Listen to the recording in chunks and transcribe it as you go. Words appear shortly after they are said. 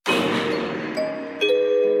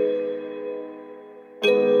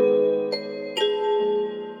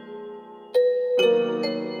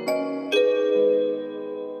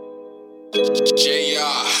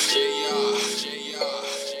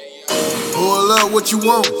Pull up what you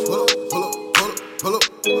want. Pull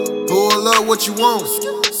up what you want.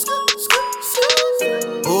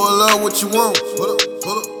 Pull up what you want.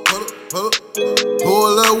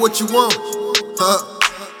 Pull up what you want.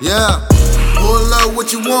 Yeah. Pull up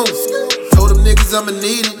what you want. Told them niggas I'ma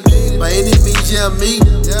need it. By any means, yeah, I'm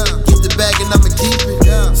eating. Get the bag and I'ma keep it.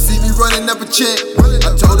 See me running up a check.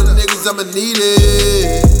 I told them niggas I'ma need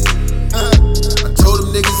it. I told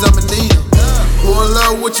them niggas I'ma need it. Pull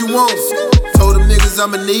up what you want. Told them niggas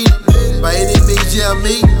I'ma need it. By any means, yeah, I'm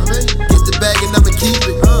eating. Get the bag and I'ma keep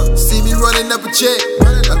it. See me running up a check.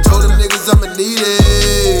 I told them niggas I'ma need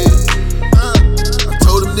it. I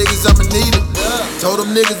told them niggas I'ma need it. Told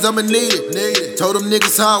them niggas I'ma need it. Told them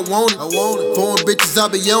niggas how I want it. Foreign bitches I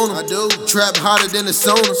be on them. Trap hotter than the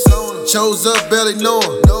sauna. Chose up, barely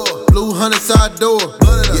knowin'. Blue hundreds outdoor.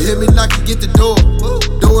 You hear me knockin', get the door.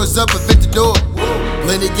 Doors up, event the door.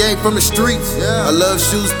 Plenty game from the streets. I love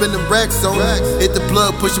shoes, spending racks on it. Hit the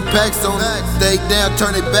plug, pushing packs on it. Stay down,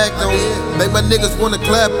 turn it back on it. Make my niggas wanna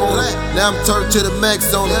clap on it. Now I'm turned to the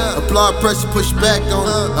max on it. Apply pressure, push back on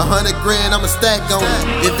it. 100 grand, I'ma stack on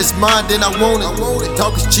it. If it's mine, then I want it.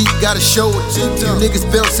 Talk is cheap, gotta show it. You niggas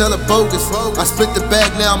belts hella bogus. I split the bag,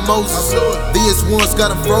 now I'm Moses. VS1's got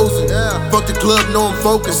them frozen. Fuck the club, know I'm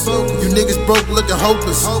focused. You niggas broke, looking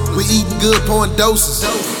hopeless. We eating good, pouring doses.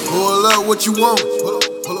 Pull up what you want.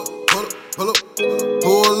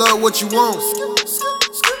 Pull up what you want.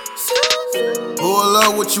 Pull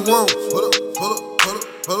up what you want.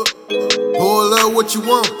 Pull up what you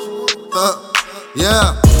want.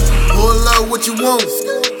 Yeah. Pull up what you want.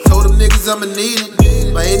 Told them niggas I'ma need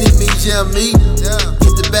it. By any means, yeah, I'm eating.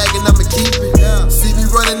 Get the bag and I'ma keep it. See me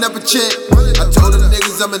running up a check. I told them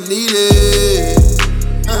niggas I'ma need it.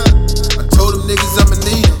 I told them niggas I'ma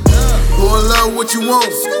need it. Pull up what you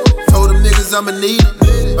want. Told them niggas I'ma need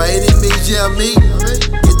it. By any means, yeah, I'm eating.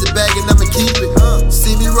 Get the bag and I'ma keep it.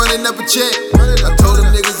 See me running up a check. I told them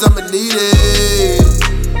niggas I'ma need it.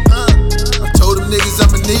 I told them niggas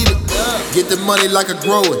I'ma need it. Get the money like I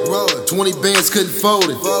grow it. 20 bands couldn't fold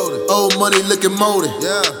it. Old money looking molded.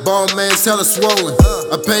 Ball man's hella swollen.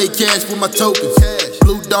 I paid cash with my tokens.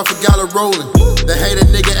 Blue Dolphin got it rolling. The hater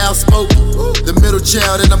nigga outspoken. The middle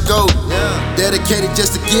child and I'm golden. Dedicated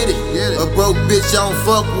just to get it. A broke bitch, I don't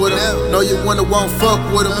fuck with him. Know you wonder why I don't fuck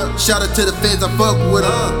with him. Shout out to the fans, I fuck with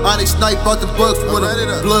him. Onyx Knight bought the bucks with him.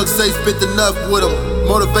 Plug say spit enough with him.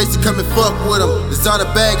 Motivation come and fuck with him. Designer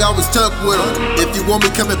bag always tuck with him. If you want me,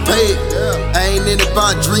 come and pay it. I ain't in it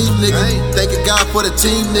by a dream, nigga. Thanking God for the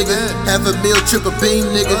team, nigga. Half a meal, triple beam,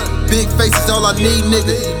 nigga. Big faces, all I need,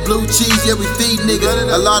 nigga. Blue cheese, yeah, we feed, nigga.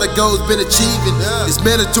 A lot of goals been achieving. It's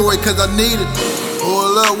mandatory cause I need it.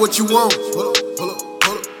 Pull up what you want. Pull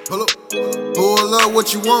up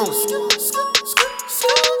what you want.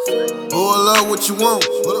 Pull up what you want.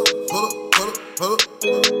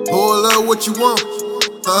 Pull up what you want.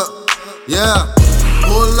 Yeah.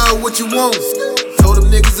 Pull up what you want. Told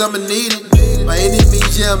them niggas I'ma need it. By any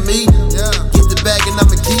means, yeah, I'm eating. Get the bag and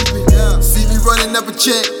I'ma keep it. See me running up a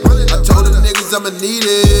check. I told them niggas I'ma need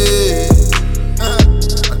it.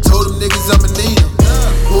 I told them niggas I'ma need it.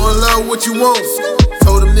 Pull up what you want.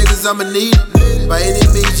 Told them niggas I'ma need it. By any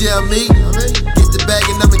means, yeah, I'm eating. Get the bag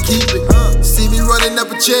and I'ma keep it. See me running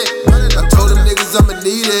up a check. I told them niggas I'ma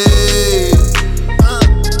need it.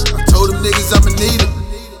 I told them niggas I'ma need it.